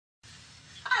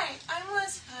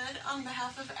on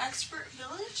behalf of Expert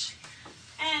Village,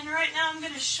 and right now I'm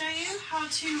going to show you how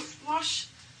to wash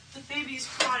the baby's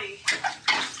body.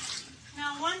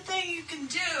 Now, one thing you can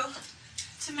do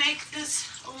to make this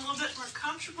a little bit more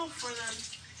comfortable for them,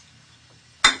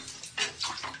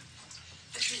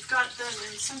 if you've got them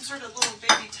in some sort of little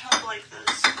baby tub like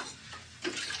this,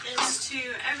 is to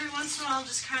every once in a while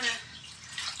just kind of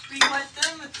re-wet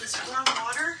them with this warm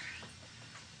water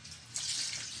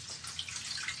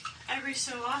every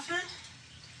so often.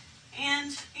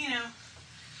 And, you know,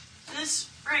 this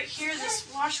right here, this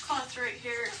washcloth right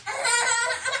here,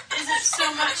 isn't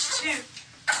so much to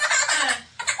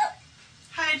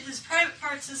hide his private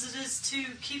parts as it is to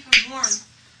keep him warm.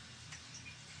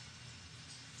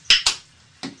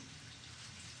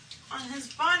 On his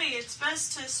body, it's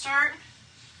best to start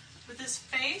with his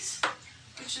face,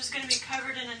 which is going to be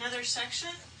covered in another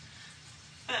section.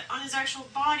 But on his actual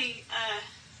body,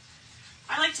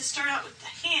 I like to start out with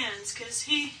the hands because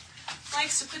he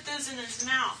likes to put those in his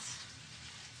mouth.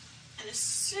 And as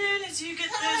soon as you get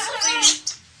those clean,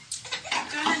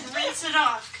 go ahead and rinse it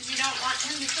off because you don't want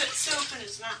him to put soap in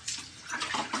his mouth.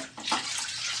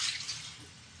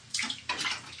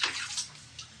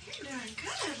 You're doing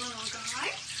good, little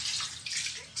guy.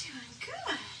 You're doing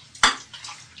good.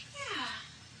 Yeah.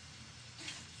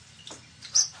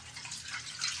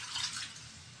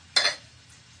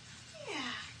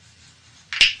 Yeah.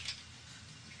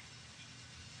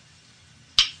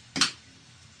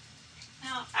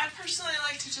 Now, I personally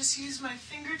like to just use my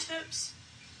fingertips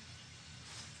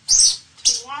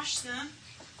to wash them.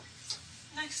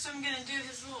 Next, I'm going to do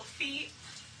his little feet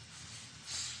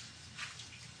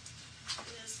and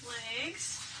his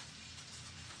legs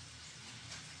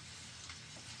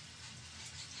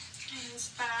and his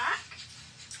back.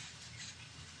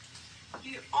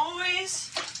 You always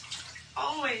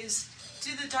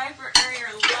do the diaper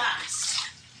area last,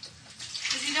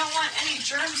 because you don't want any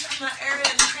germs from that area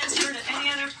to transfer to any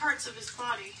other parts of his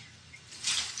body.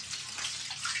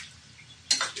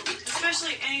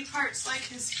 Especially any parts like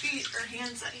his feet or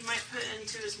hands that he might put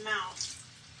into his mouth.